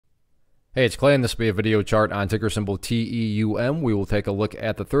Hey, it's Clay, and this will be a video chart on ticker symbol TEUM. We will take a look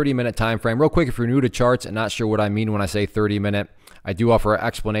at the 30-minute time frame. Real quick, if you're new to charts and not sure what I mean when I say 30-minute, I do offer an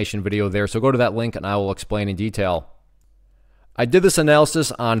explanation video there, so go to that link and I will explain in detail. I did this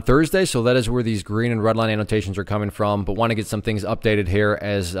analysis on Thursday, so that is where these green and red line annotations are coming from, but want to get some things updated here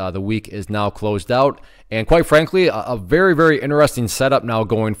as the week is now closed out. And quite frankly, a very, very interesting setup now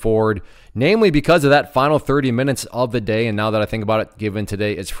going forward, namely because of that final 30 minutes of the day. And now that I think about it, given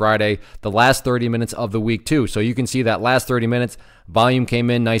today is Friday, the last 30 minutes of the week too. So you can see that last 30 minutes, volume came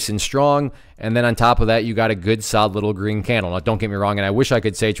in nice and strong. And then on top of that, you got a good solid little green candle. Now, don't get me wrong, and I wish I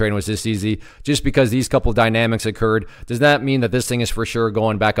could say trading was this easy. Just because these couple dynamics occurred does not mean that this thing is for sure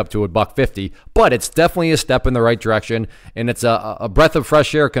going back up to $1.50, but it's definitely a step in the right direction. And it's a breath of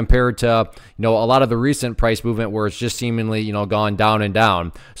fresh air compared to, a lot of the recent price movement where it's just seemingly, gone down and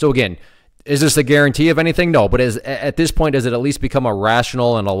down. So again, is this a guarantee of anything? No, but at this point, does it at least become a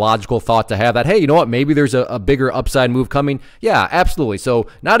rational and a logical thought to have that, hey, you know what, maybe there's a bigger upside move coming? Yeah, absolutely. So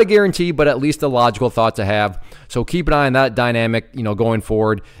not a guarantee, but at least a logical thought to have. So keep an eye on that dynamic, going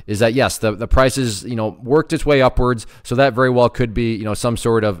forward, is that, yes, the prices, worked its way upwards. So that very well could be, some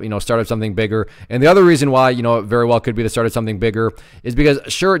sort of, start of something bigger. And the other reason why, it very well could be the start of something bigger is because,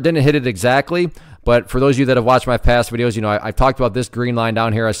 sure, it didn't hit it exactly, but for those of you that have watched my past videos, I've talked about this green line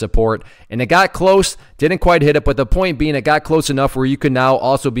down here as support, and it got close, didn't quite hit it, but the point being it got close enough where you could now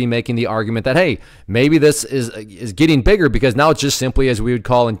also be making the argument that, hey, maybe this is getting bigger because now it's just simply, as we would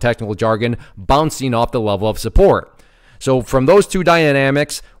call in technical jargon, bouncing off the level of support. So from those two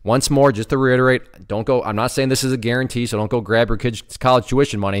dynamics, once more, just to reiterate, I'm not saying this is a guarantee, so don't go grab your kid's college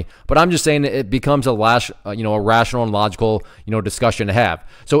tuition money, but I'm just saying it becomes a rational and logical, discussion to have.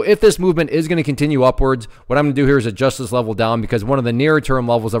 So if this movement is going to continue upwards, what I'm going to do here is adjust this level down because one of the nearer term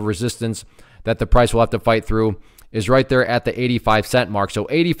levels of resistance that the price will have to fight through is right there at the 85-cent mark. So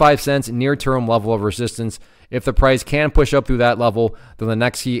 85 cents near-term level of resistance. If the price can push up through that level, then the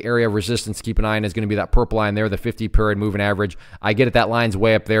next key area of resistance to keep an eye on is going to be that purple line there, the 50-period moving average. I get it, that line's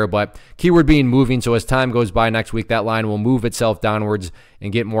way up there, but keyword being moving, so as time goes by next week, that line will move itself downwards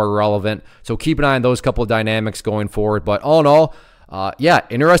and get more relevant. So keep an eye on those couple of dynamics going forward. But all in all, yeah,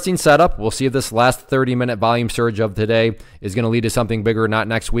 interesting setup. We'll see if this last 30-minute volume surge of today is going to lead to something bigger, not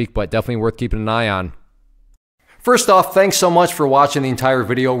next week, but definitely worth keeping an eye on. First off, thanks so much for watching the entire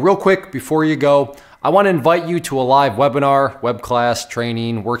video. Real quick, before you go, I want to invite you to a live webinar, web class,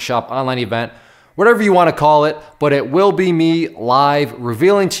 training, workshop, online event, whatever you want to call it, but it will be me live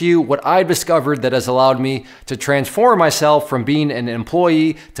revealing to you what I've discovered that has allowed me to transform myself from being an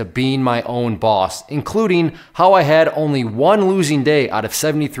employee to being my own boss, including how I had only one losing day out of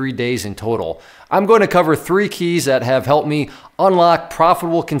 73 days in total. I'm going to cover 3 keys that have helped me unlock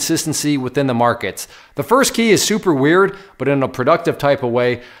profitable consistency within the markets. The first key is super weird, but in a productive type of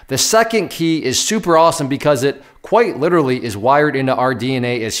way. The second key is super awesome because it quite literally is wired into our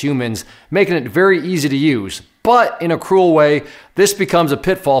DNA as humans, making it very easy to use. But in a cruel way, this becomes a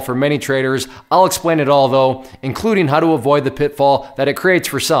pitfall for many traders. I'll explain it all though, including how to avoid the pitfall that it creates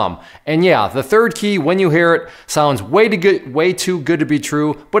for some. And yeah, the third key, when you hear it, sounds way too good to be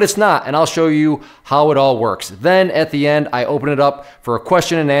true, but it's not, and I'll show you how it all works. Then at the end, I open it up for a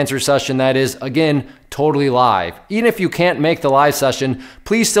question and answer session that is, again, totally live. Even if you can't make the live session,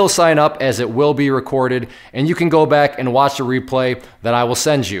 please still sign up as it will be recorded, and you can go back and watch the replay that I will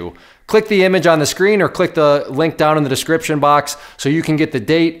send you. Click the image on the screen or click the link down in the description box so you can get the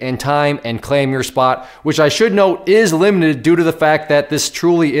date and time and claim your spot, which I should note is limited due to the fact that this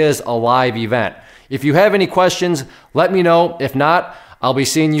truly is a live event. If you have any questions, let me know. If not, I'll be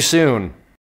seeing you soon.